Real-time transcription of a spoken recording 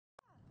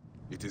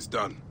It is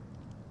done.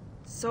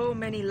 So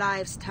many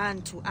lives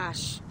turned to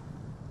ash.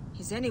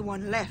 Is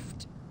anyone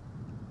left?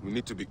 We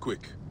need to be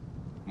quick.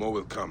 More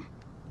will come.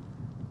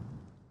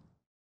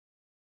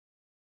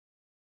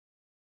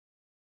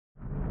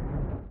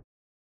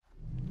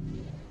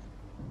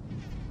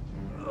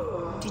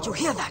 Did you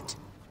hear that?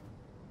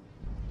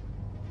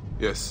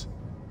 Yes.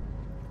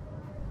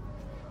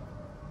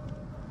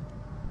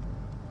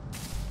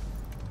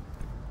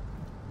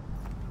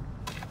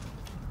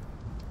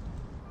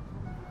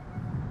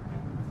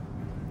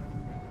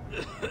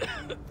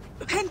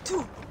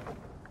 Pentu!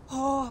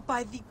 Oh,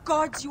 by the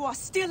gods, you are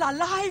still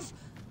alive!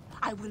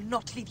 I will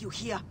not leave you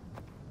here.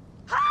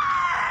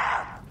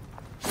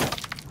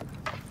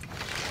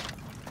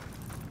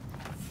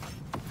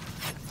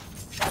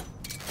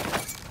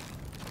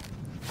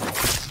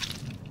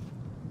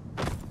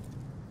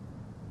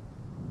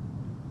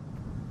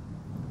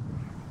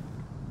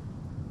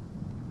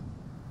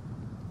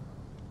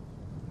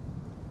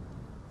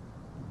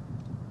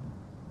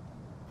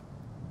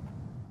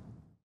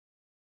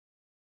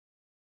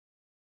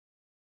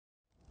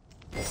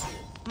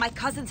 My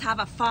cousins have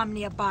a farm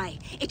nearby.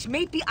 It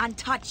may be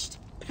untouched.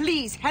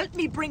 Please, help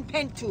me bring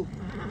Pentu.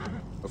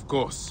 Of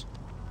course.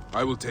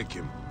 I will take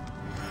him.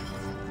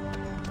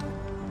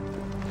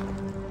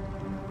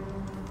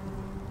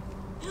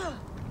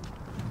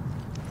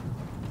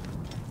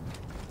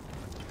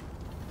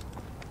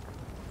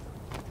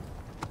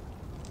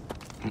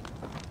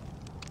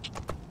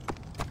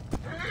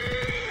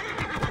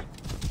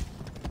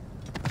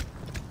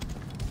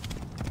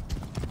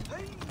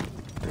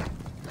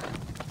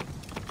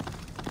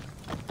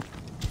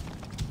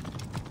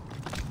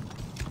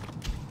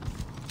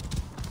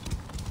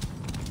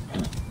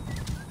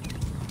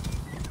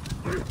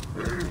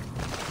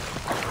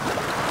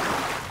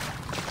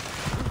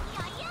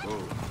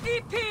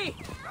 EP!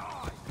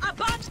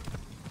 Abad!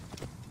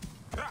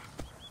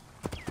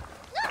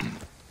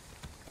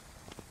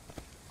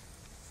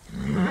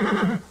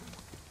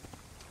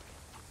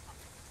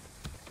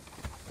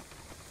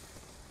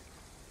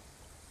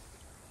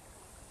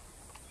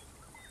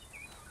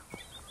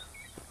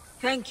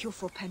 Thank you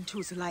for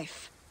Pentu's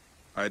life.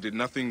 I did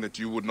nothing that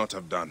you would not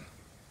have done.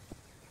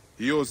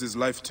 He owes his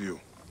life to you.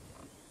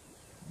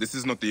 This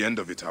is not the end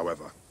of it,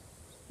 however.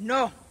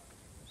 No.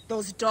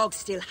 Those dogs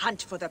still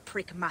hunt for the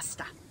prick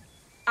master.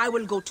 I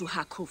will go to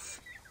Hakuf.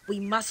 We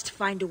must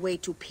find a way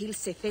to peel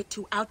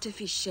Sefetu out of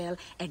his shell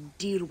and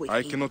deal with him.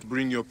 I cannot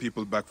bring your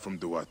people back from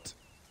Duat,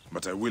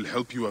 but I will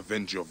help you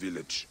avenge your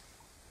village.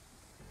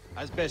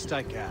 As best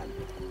I can.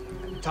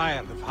 I'm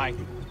tired of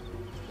hiding.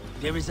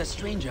 There is a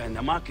stranger in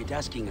the market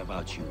asking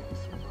about you.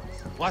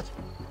 What?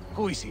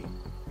 Who is he?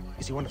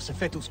 Is he one of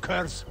Sefetu's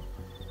curs?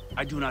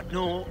 I do not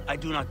know. I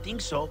do not think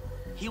so.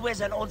 He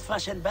wears an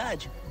old-fashioned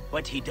badge,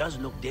 but he does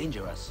look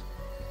dangerous.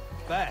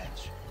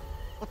 Badge?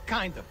 What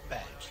kind of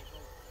badge?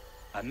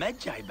 A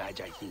Magi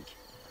badge, I think.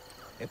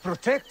 A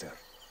protector?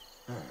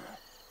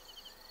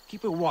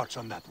 Keep a watch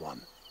on that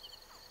one.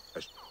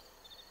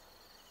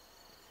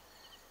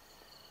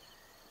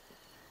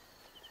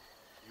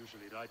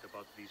 Usually right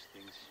about these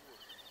things.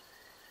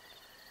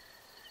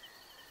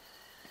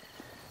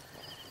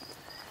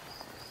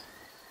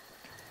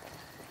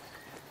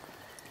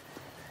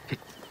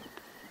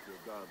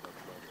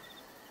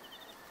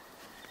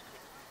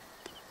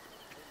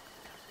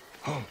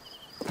 Oh.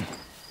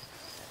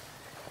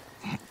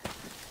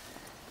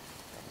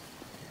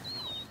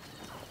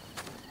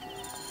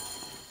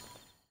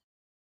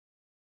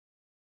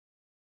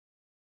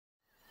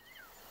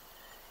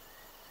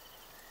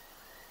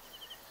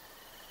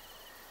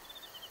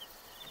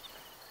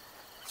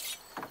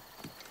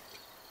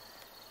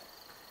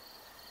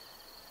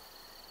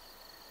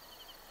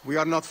 We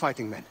are not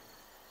fighting men.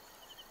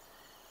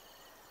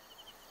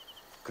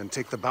 You can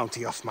take the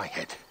bounty off my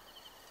head.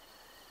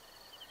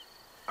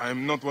 I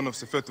am not one of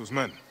Sefetu's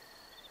men.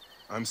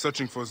 I am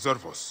searching for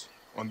Zervos,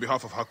 on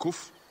behalf of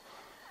Hakuf.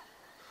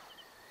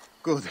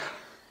 Good.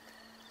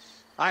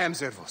 I am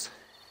Zervos,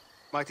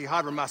 mighty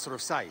harbor master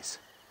of Sais.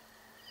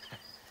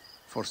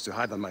 Forced to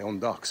hide on my own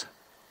docks.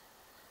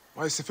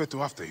 Why is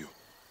Sefetu after you?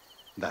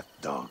 That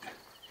dog.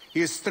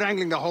 He is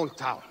strangling the whole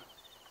town.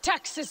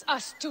 Taxes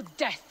us to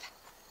death.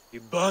 He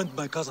burned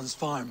my cousin's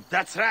farm.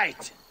 That's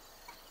right.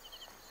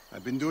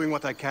 I've been doing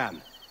what I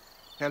can,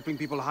 helping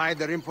people hide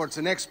their imports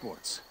and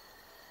exports.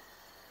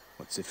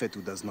 What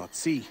Sefetu does not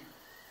see,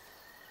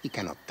 he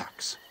cannot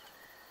tax.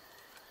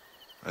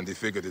 And he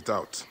figured it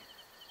out.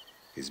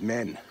 His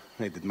men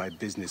raided my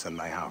business and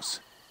my house.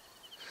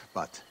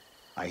 But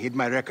I hid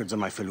my records on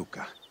my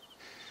felucca.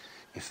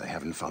 If they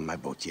haven't found my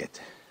boat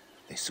yet,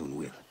 they soon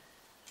will.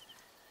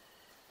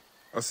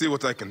 I'll see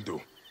what I can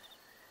do.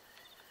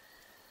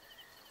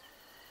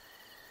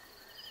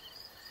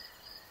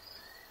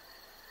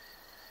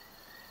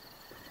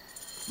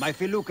 My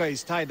felucca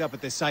is tied up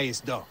at the Sais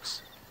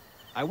docks.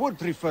 I would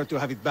prefer to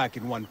have it back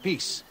in one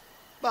piece.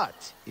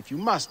 But if you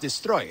must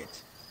destroy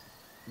it,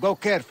 go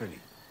carefully.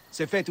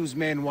 Sefetu's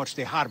men watch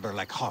the harbor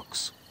like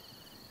hawks.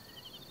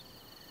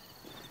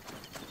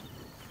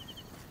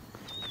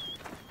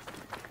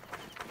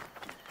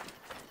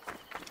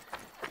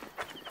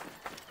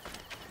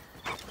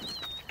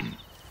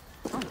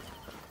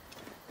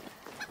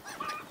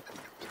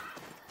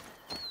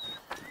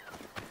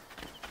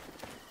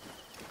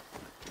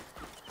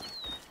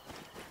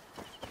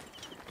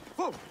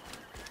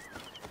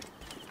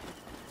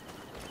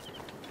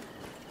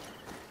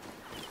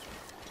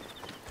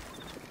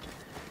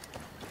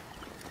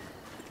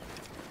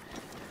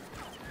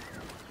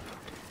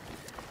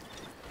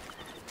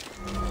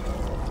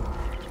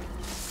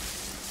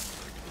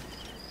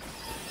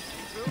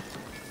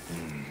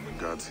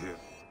 out here.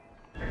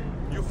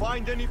 You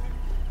find any...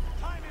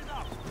 Time is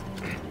up!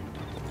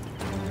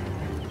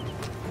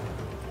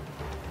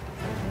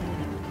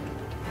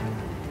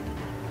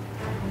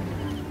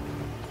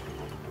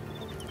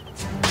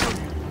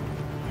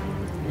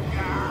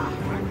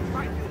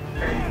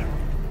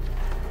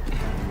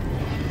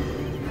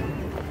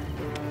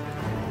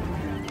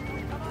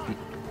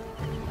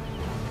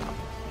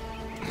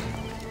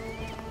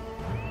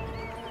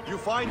 You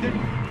find it?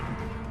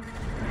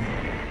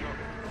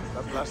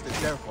 That blasted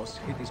Jerkos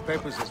hid his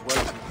papers as well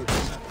as he could.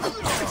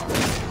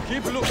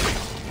 Keep looking.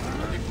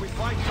 If we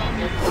find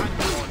something to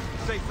hang on,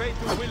 say fate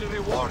will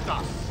reward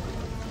us.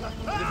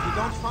 And if we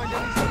don't find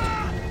anything,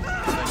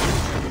 then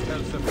you can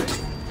tell Sefei.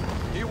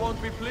 He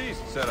won't be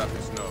pleased. Set up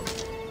his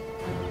nose.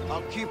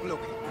 I'll keep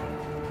looking.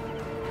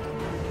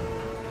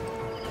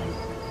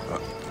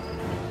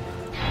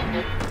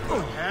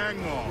 Hang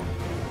on.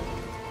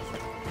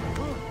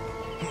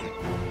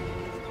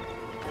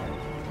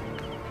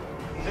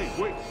 Hey,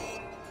 wait!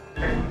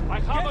 I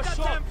have a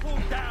shot! Damn fool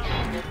down!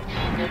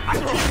 I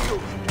kill you!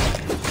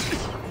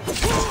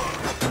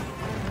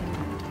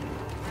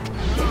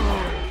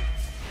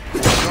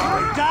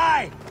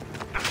 Die!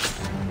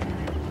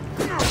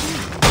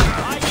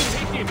 I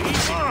hit him!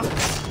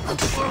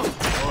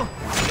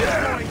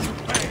 Going to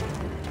pay!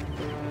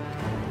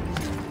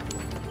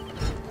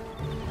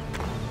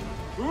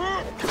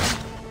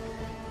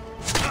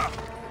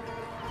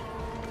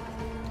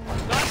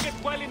 Target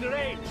well in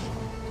range!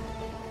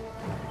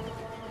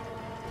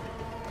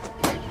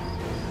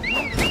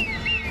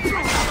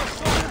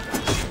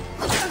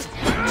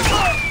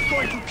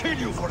 Going to kill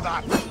you for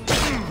that.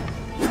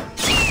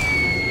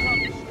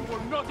 You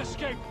will not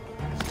escape!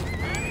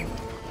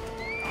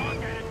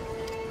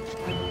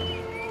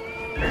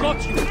 Got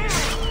you!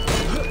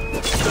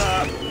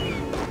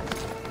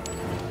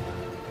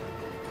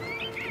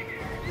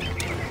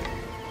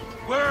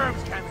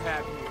 Worms can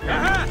have you!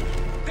 Aha!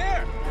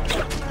 There!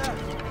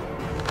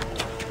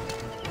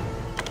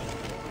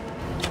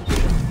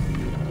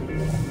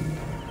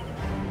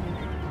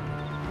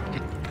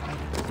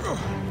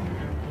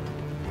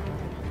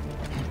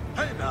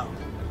 Hey now!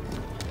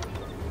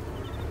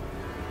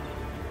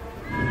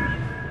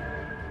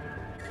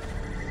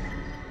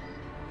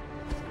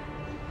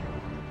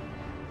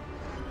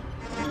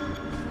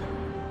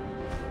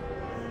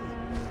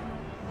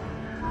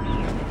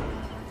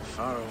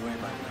 Far away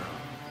by now.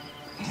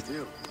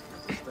 Still,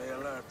 stay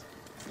alert.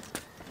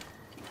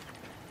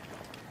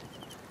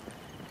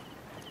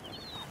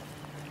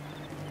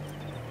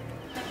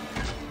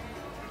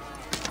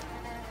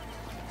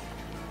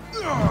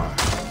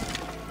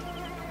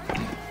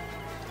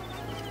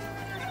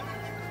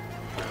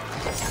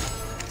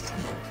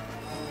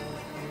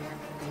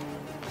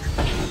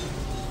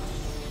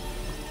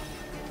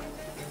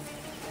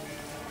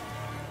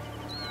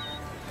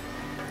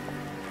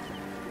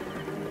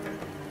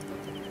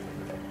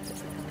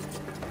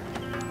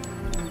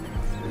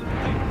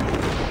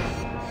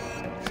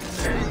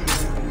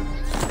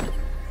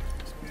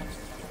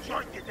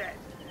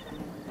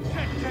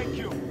 Take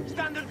you!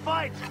 Stand and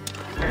fight!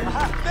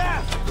 Aha!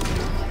 There!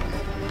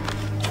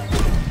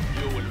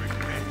 You will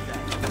regret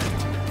that.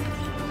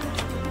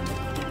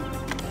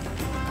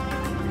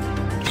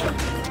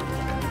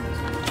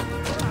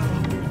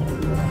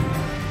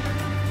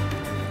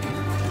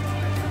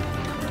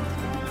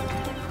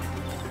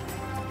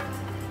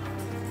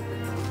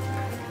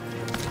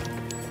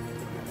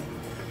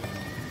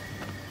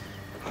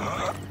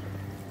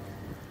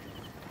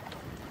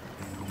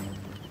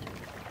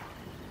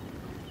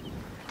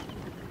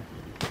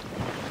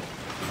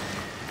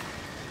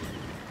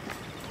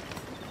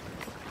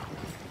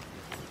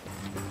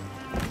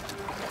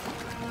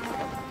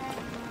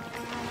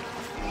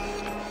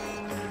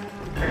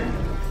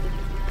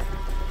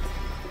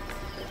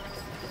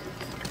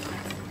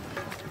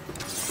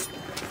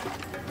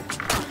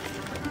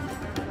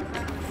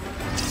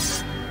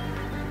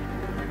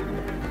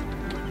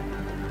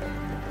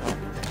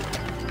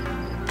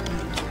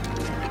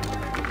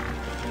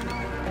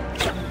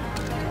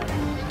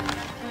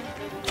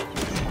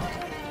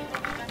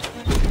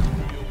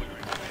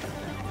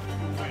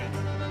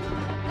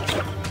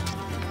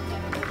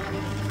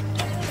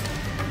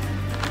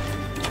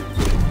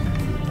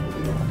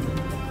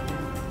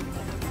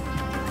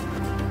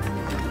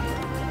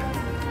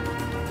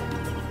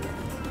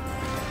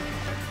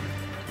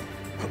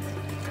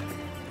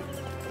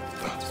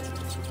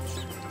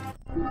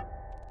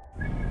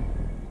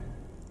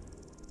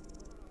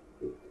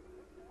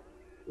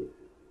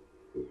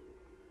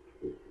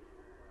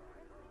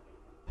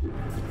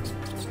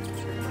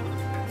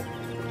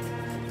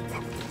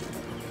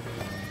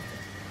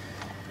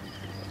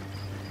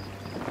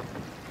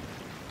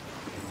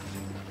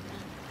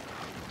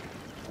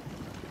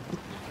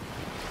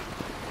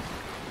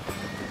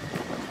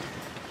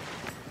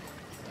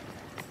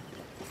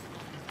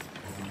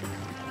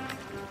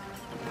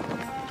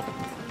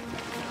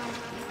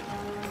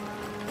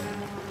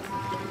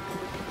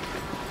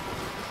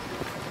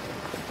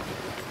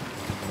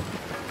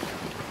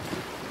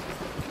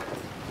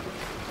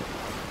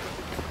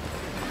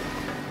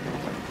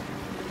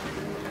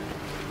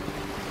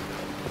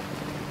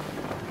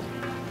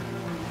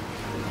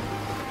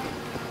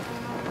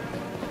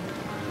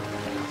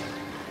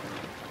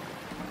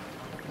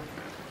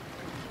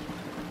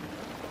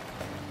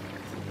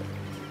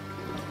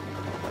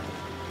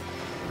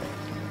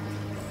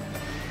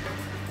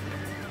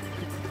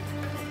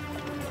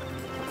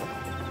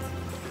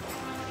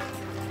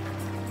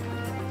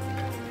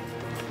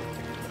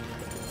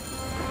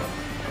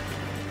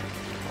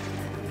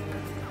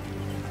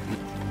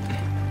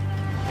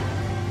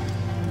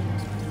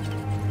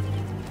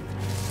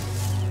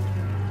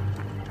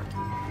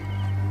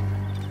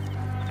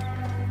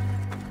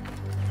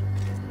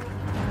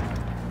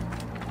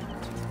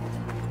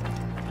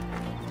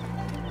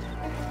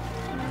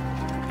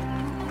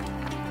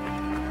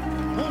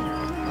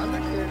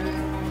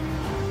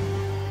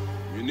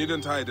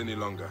 needn't hide any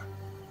longer.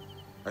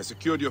 I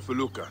secured your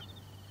felucca.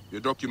 Your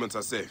documents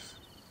are safe.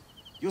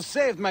 You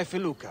saved my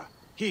felucca.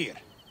 Here.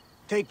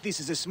 Take this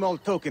as a small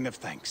token of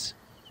thanks.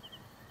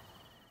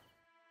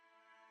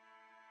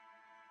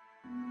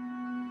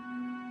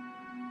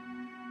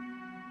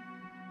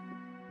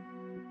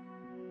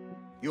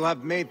 You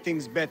have made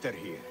things better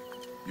here.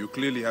 You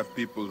clearly have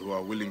people who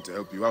are willing to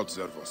help you out,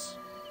 Zervos.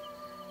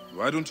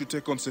 Why don't you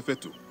take on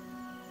Sefetu?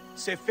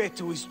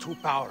 Sefetu is too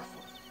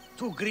powerful,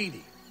 too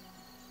greedy.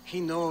 He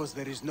knows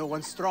there is no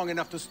one strong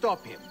enough to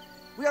stop him.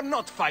 We are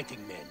not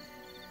fighting men.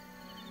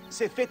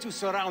 Sefetu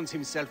surrounds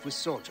himself with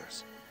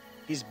soldiers.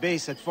 His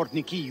base at Fort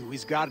Nikiu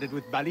is guarded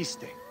with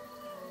ballistae.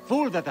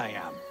 Fool that I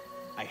am,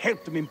 I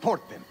helped him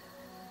import them.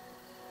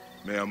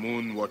 May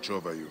Amun watch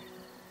over you.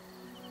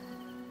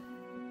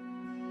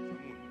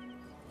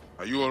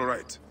 Are you all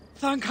right?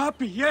 Thank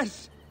Happy,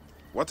 yes.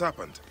 What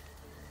happened?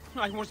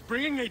 I was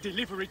bringing a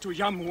delivery to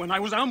Yamu when I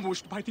was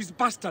ambushed by these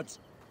bastards.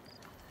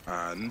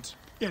 And?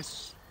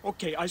 Yes,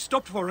 okay, I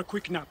stopped for a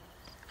quick nap.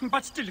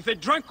 But still, they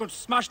drank or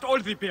smashed all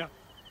the beer,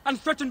 and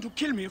threatened to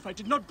kill me if I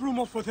did not brew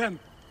more for them.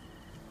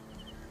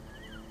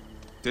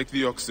 Take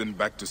the oxen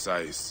back to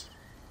Sais.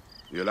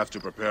 You'll have to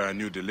prepare a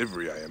new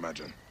delivery, I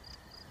imagine.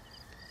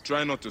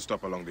 Try not to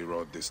stop along the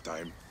road this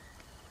time.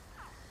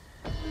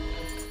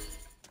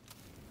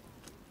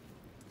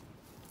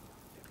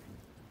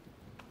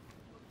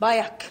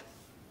 Bayak.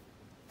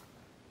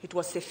 It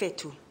was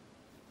Sefetu.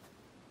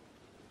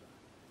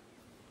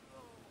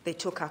 They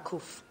took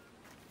Hakuf.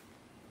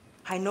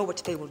 I know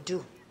what they will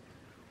do.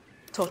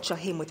 Torture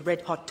him with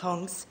red-hot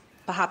tongues,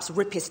 perhaps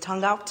rip his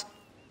tongue out,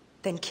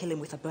 then kill him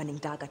with a burning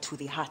dagger to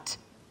the heart.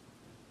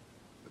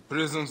 The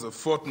prisons of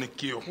Fort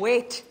Nikiu.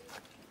 Wait!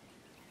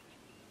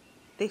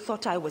 They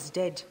thought I was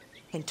dead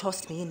and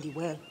tossed me in the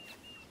well.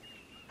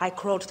 I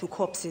crawled through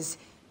corpses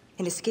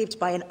and escaped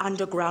by an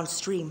underground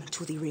stream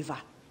to the river.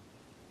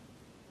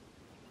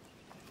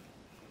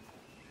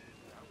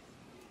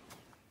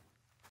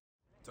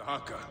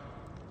 Tahaka.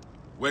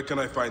 Where can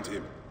I find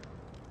him?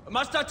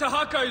 Master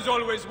Tahaka is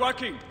always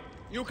working.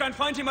 You can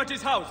find him at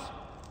his house.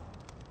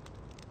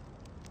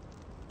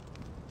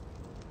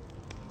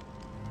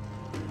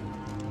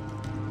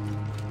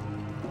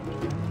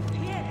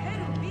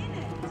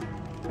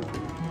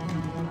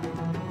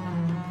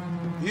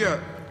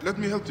 Here, let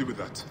me help you with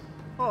that.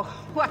 Oh,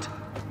 what?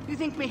 You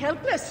think me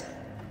helpless?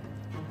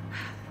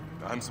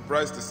 I'm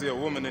surprised to see a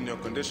woman in your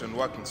condition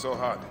working so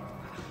hard.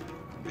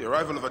 The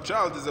arrival of a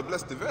child is a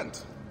blessed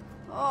event.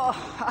 Oh,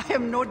 I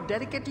am no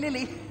delicate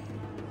lily.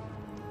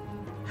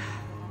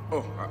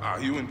 Oh, are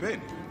you in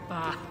pain?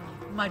 Ah,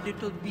 my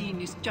little bean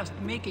is just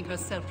making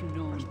herself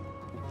known.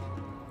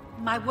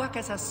 My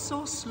workers are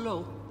so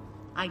slow,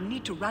 I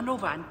need to run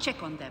over and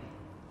check on them.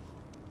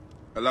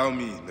 Allow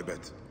me,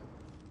 Nebet.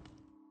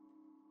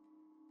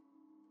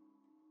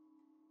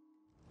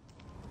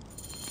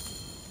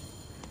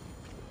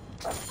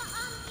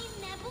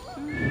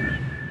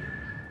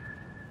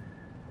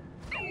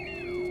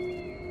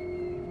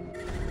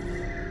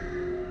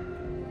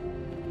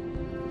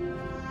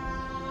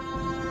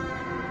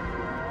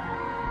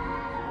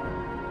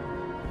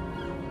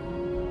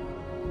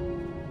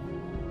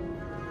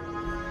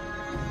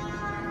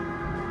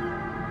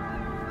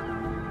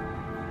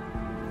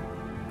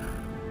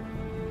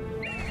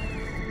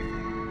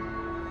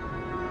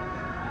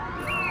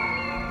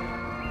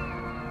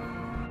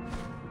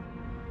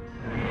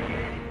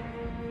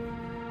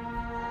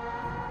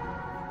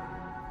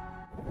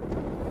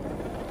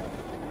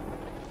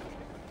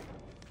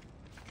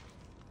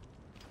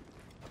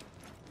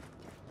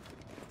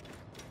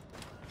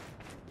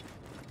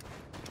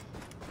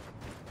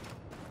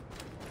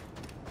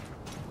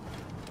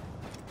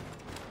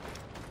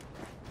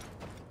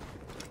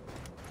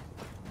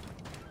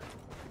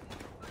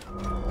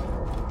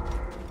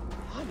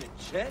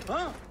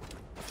 Huh?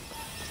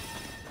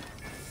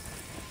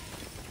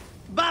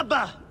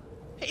 Baba!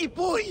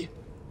 Ipuy!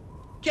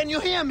 Can you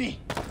hear me?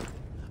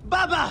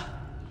 Baba!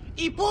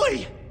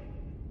 Ipuy!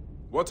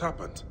 What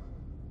happened?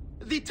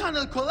 The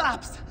tunnel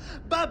collapsed.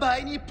 Baba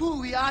and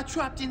Ipuy are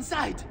trapped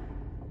inside.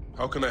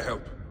 How can I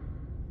help?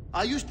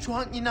 Are you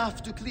strong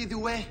enough to clear the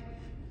way?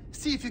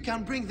 See if you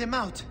can bring them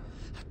out.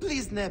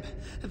 Please, Neb.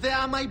 They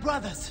are my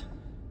brothers.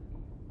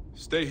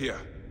 Stay here.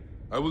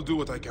 I will do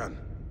what I can.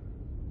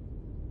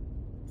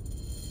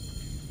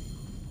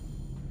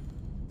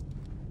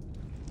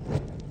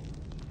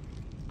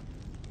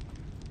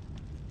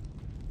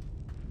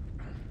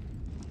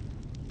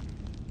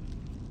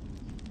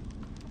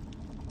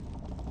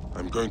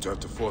 I'm going to have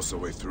to force a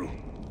way through.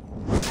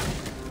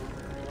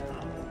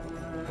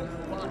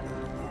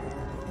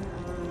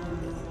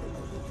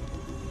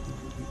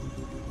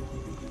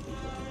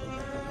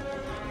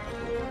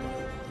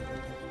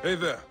 Hey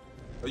there.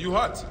 Are you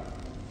hurt?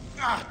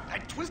 Ah, I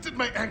twisted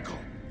my ankle.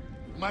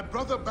 My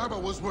brother Baba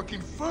was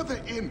working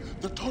further in.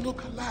 The tunnel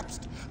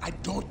collapsed. I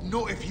don't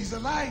know if he's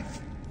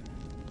alive.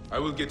 I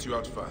will get you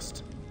out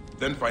first.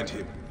 Then find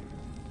him.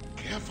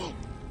 Careful.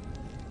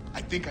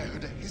 I think I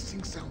heard a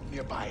hissing sound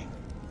nearby.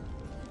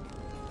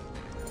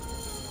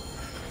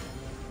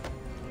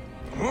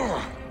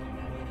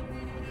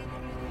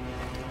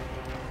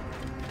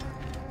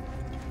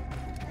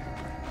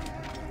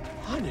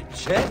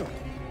 Hanachero.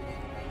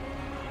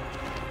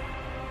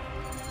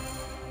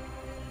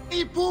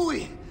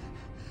 Ipui!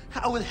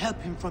 I will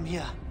help him from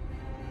here.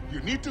 You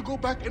need to go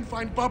back and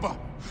find Baba.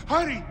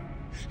 Hurry!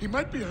 He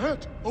might be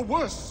hurt, or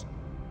worse.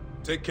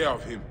 Take care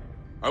of him.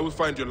 I will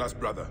find your last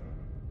brother.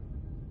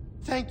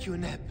 Thank you,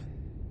 Neb.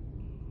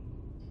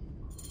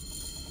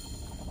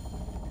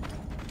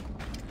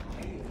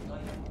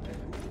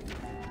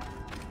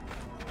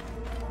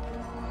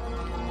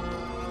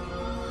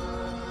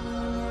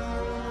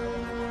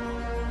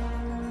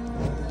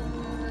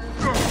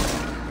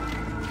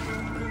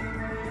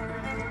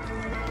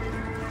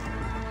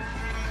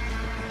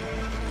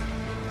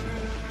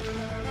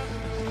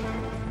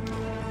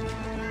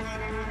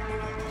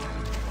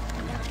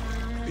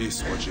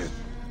 Peace, Wajid.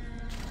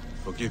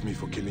 Forgive me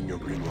for killing your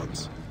green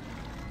ones.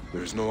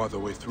 There is no other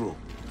way through.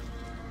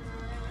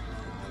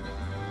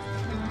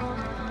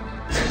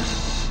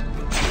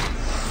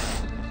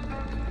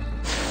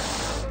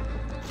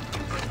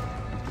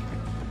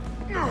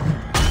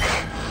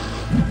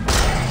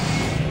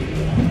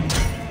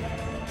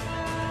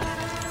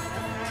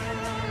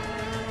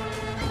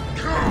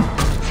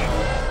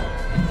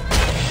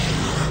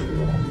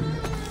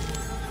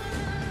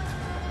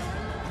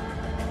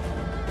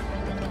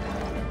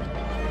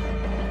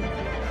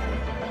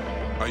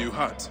 Are you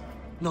hurt?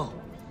 No.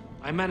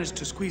 I managed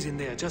to squeeze in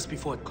there just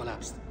before it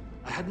collapsed.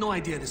 I had no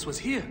idea this was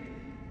here.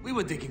 We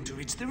were digging to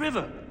reach the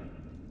river.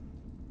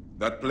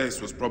 That place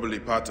was probably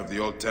part of the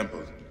old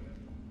temple.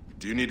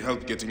 Do you need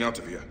help getting out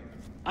of here?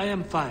 I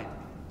am fine.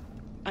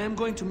 I am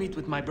going to meet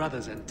with my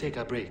brothers and take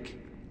a break.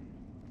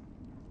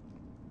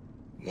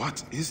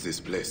 What is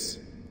this place?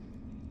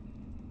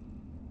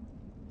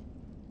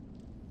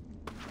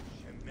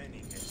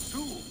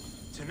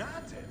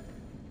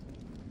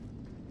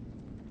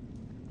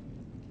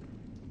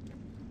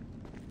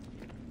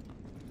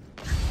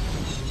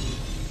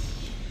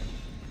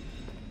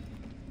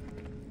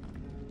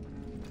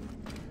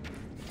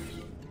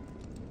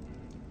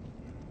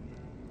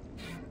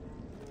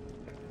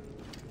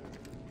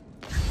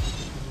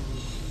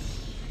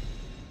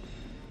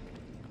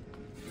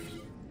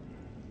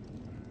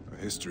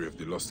 A history of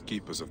the lost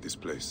keepers of this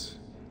place.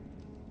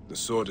 The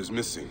sword is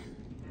missing.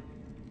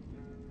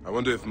 I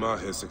wonder if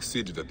Maher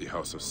succeeded at the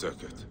House of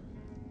Circuit,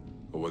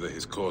 or whether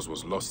his cause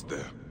was lost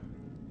there.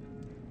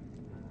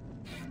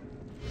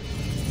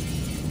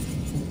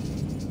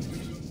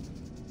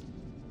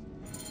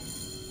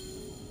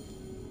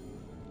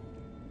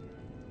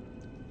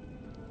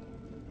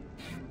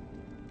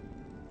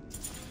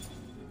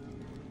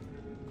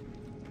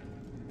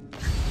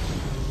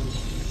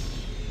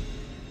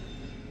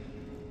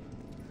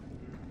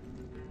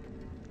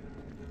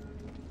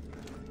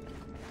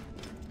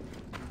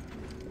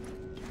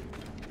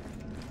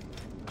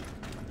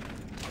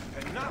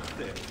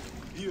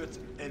 Buurt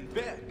en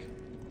Berg.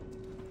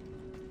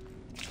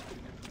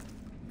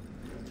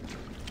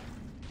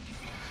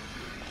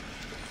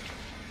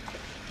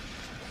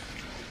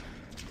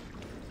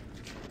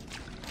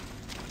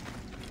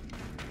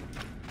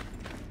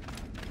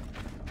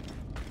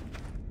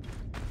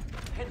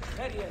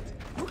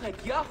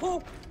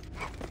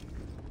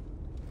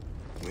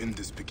 Wind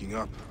is picking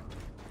up.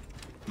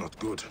 Not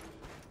good.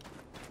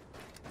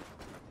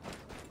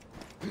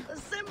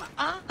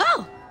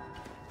 Oh!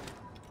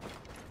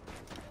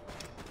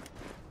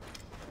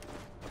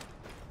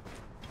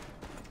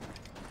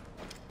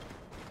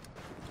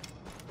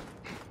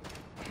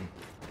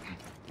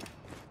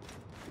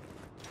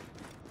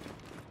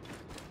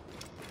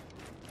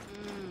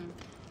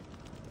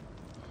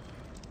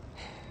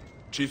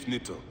 Chief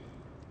Nito,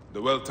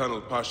 the well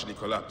tunnel partially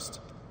collapsed,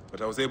 but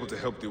I was able to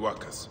help the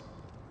workers.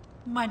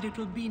 My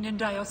little bean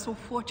and I are so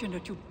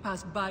fortunate you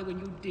passed by when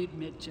you did,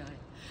 Medjay.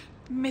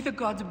 May the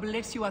gods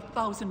bless you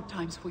 1,000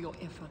 times for your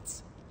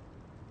efforts.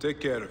 Take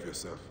care of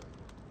yourself.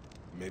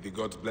 May the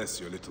gods bless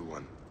your little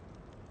one.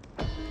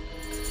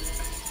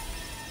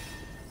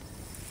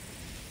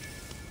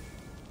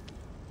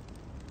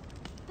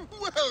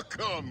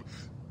 Welcome!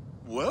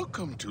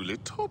 Welcome to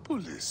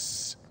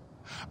Litopolis.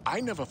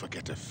 I never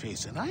forget a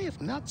face, and I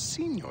have not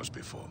seen yours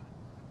before.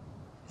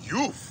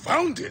 You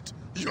found it!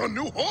 Your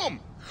new home!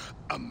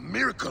 A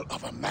miracle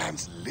of a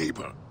man's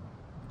labor.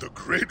 The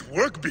great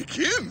work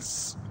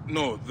begins!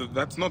 No,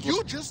 that's not what...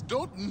 You just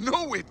don't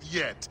know it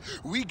yet.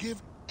 We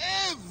give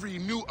every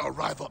new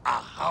arrival a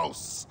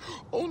house.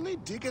 Only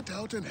dig it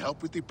out and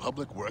help with the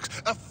public works.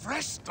 A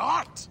fresh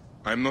start!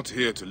 I'm not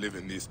here to live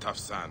in these tough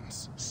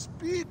sands.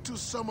 Speak to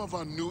some of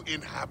our new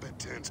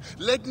inhabitants,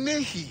 like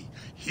Nehi.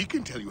 He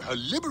can tell you how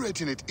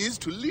liberating it is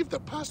to leave the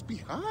past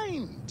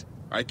behind.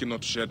 I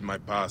cannot shed my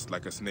past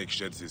like a snake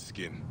sheds his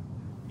skin.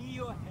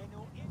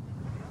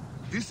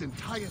 This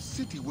entire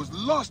city was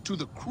lost to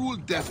the cruel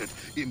desert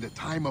in the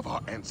time of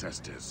our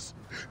ancestors.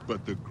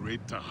 But the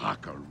great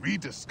Tahaka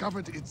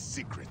rediscovered its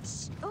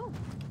secrets. Oh.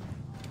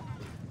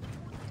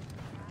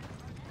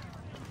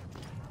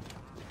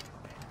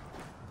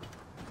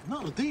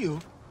 No, Dio.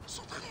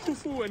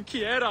 Khufu and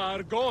Kiera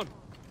are gone.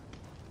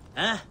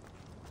 Huh?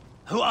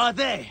 Who are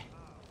they?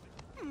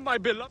 My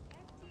beloved.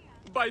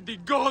 By the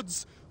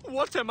gods,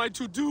 what am I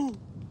to do?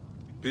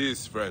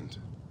 Peace, friend.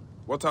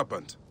 What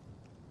happened?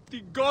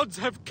 The gods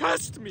have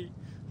cursed me.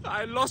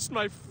 I lost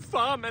my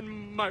farm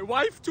and my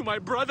wife to my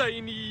brother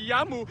in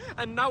Yamu,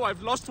 and now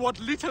I've lost what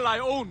little I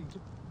owned.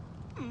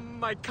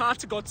 My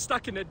cart got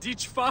stuck in a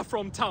ditch far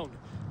from town.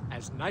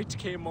 As night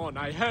came on,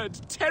 I heard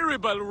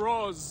terrible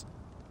roars,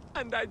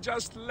 and I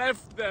just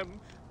left them.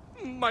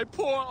 My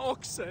poor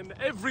oxen,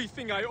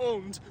 everything I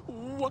owned.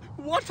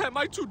 What am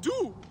I to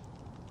do?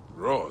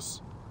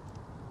 Roars?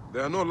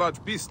 There are no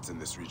large beasts in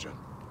this region.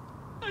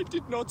 I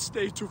did not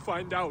stay to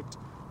find out.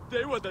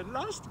 They were the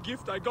last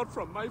gift I got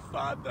from my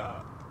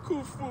father,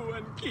 Khufu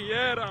and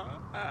Kiera,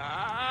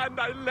 and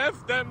I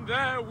left them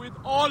there with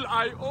all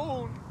I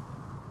own.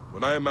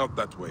 When I am out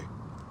that way,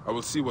 I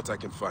will see what I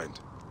can find.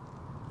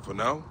 For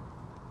now,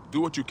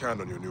 do what you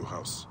can on your new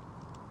house.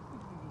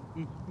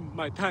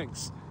 My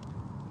thanks.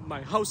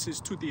 My house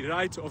is to the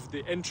right of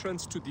the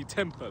entrance to the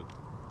temple.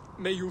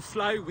 May you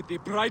fly with the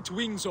bright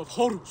wings of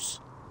Horus.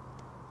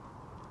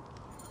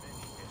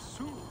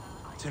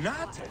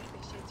 Tonight.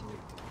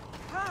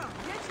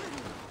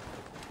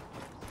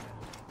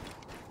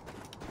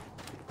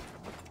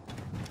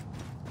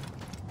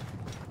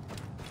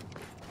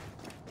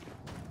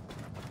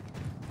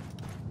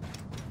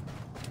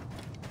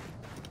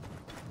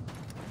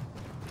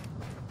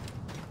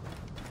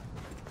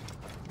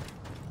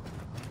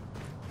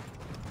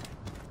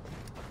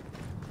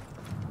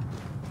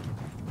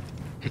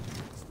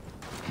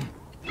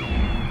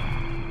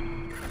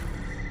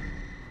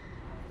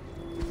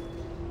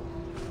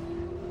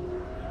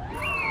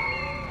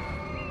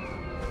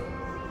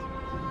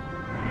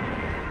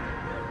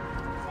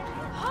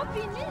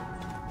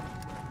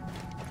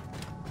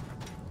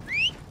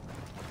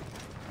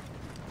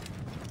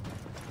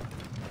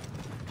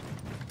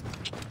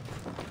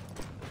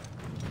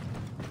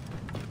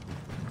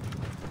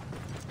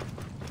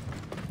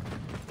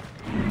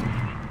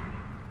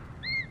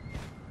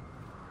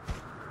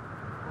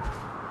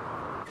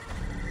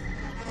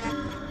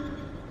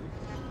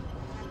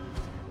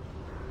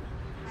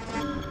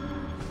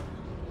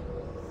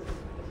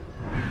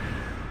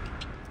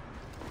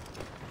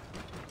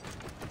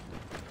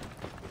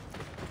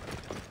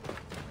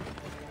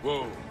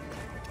 Whoa.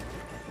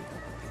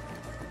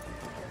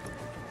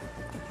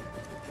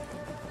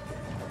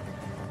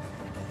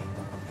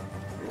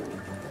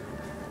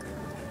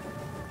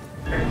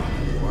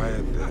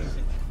 Quiet there.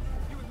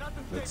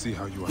 Let's see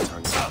how you are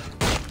tangled.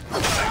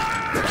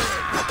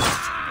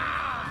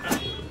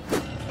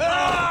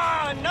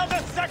 Another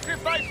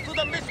sacrifice to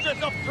the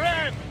mistress of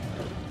Fred!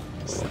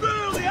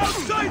 Spill the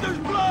outsider's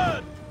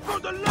blood for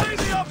the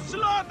Lady of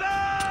Slaughter!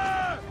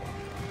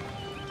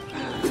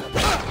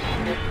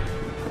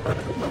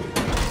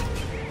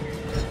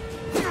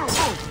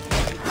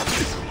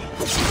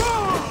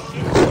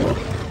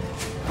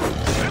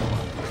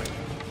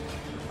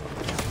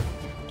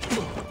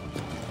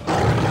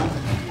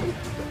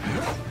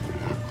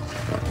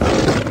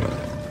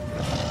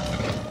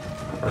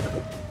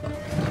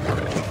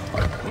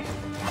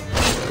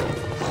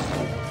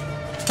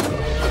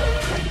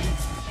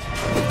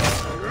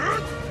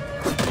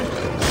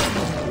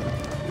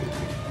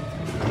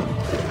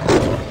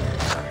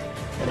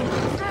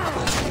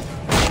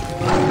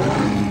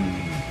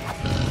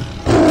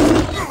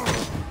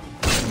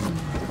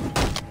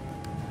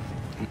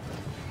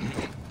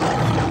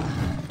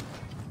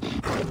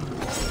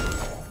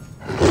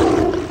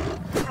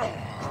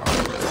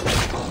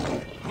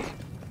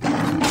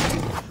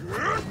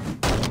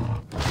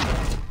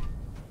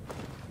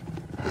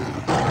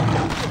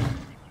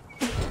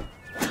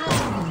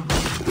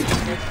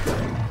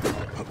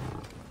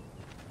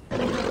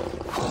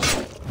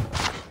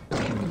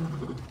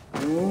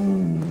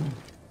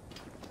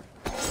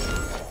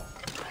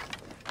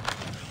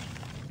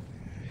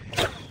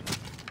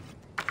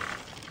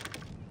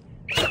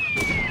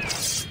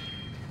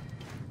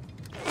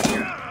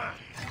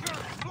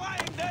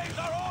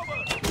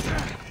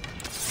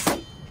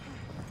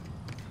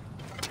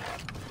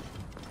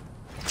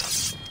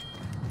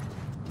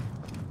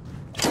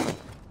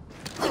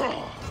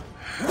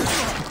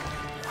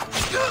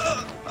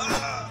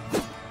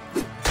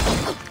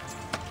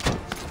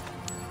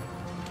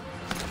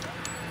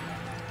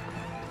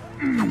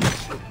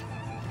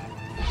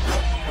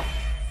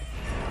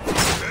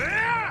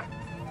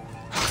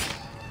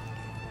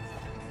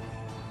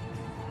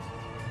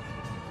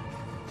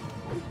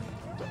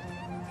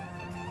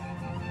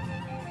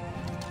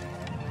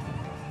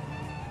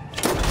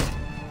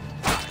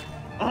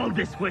 All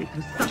this way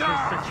to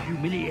suffer such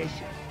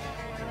humiliation.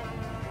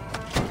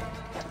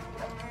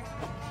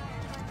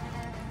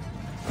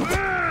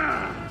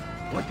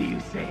 What do you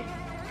say?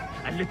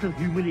 A little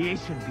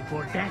humiliation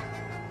before death?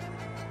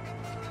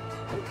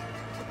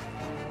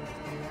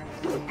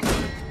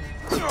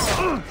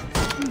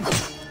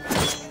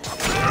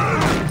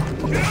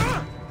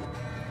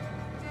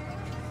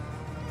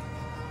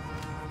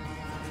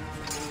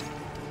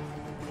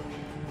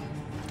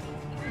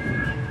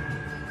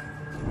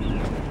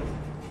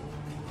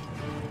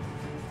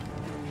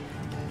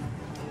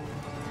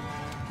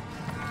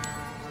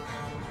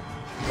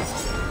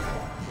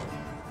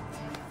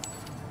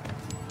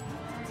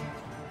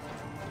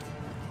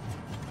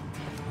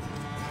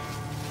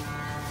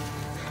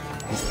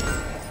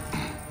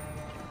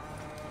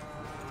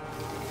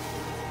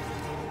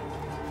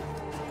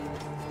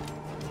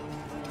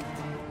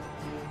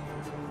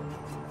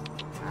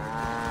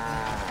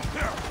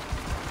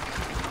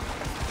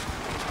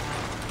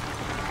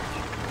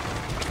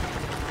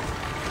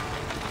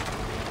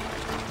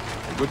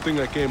 Good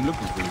thing I came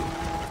looking for you.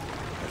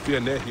 I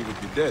fear Nehi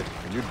would be dead,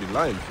 and you'd be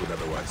lying food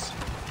otherwise.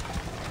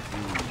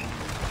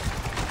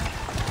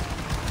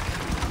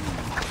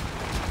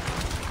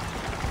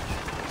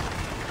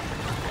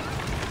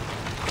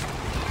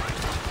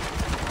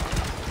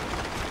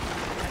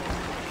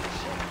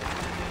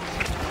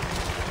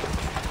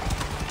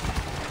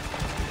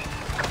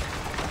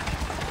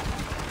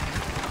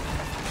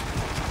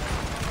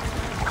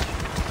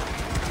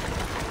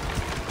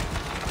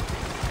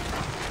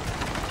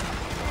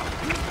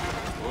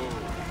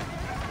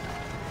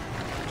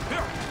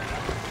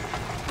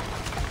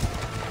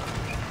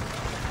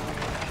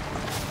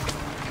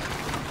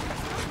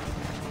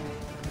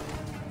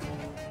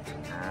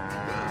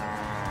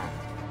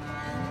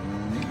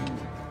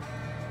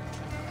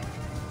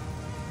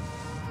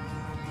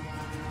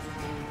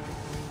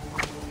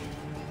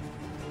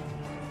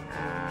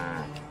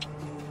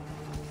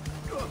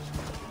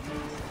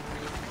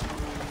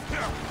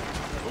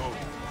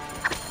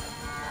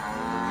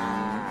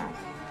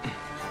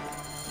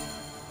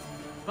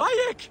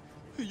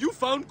 You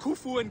found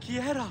Khufu and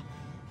Kiera.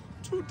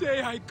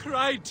 Today I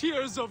cried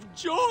tears of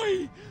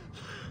joy.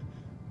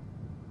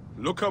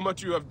 Look how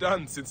much you have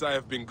done since I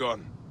have been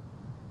gone.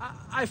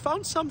 I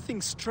found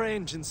something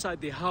strange inside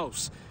the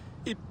house.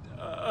 It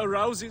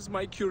arouses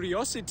my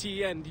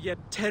curiosity and yet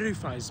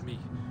terrifies me.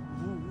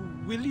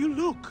 Will you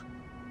look?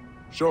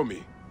 Show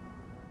me.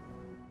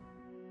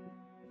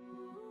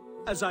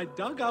 As I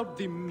dug out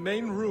the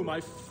main room,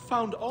 I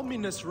found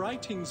ominous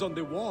writings on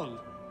the wall.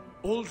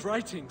 Old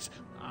writings.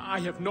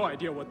 I have no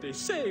idea what they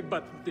say,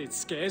 but it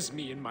scares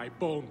me in my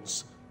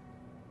bones.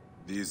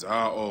 These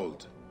are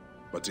old,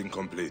 but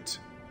incomplete.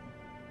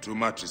 Too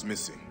much is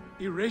missing.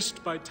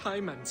 Erased by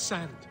time and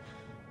sand.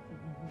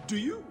 Do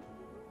you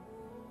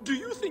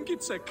think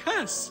it's a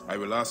curse? I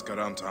will ask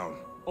around town.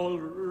 All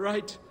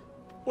right.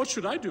 What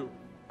should I do?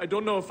 I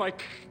don't know if I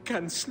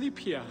can sleep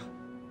here.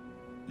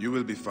 You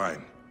will be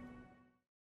fine.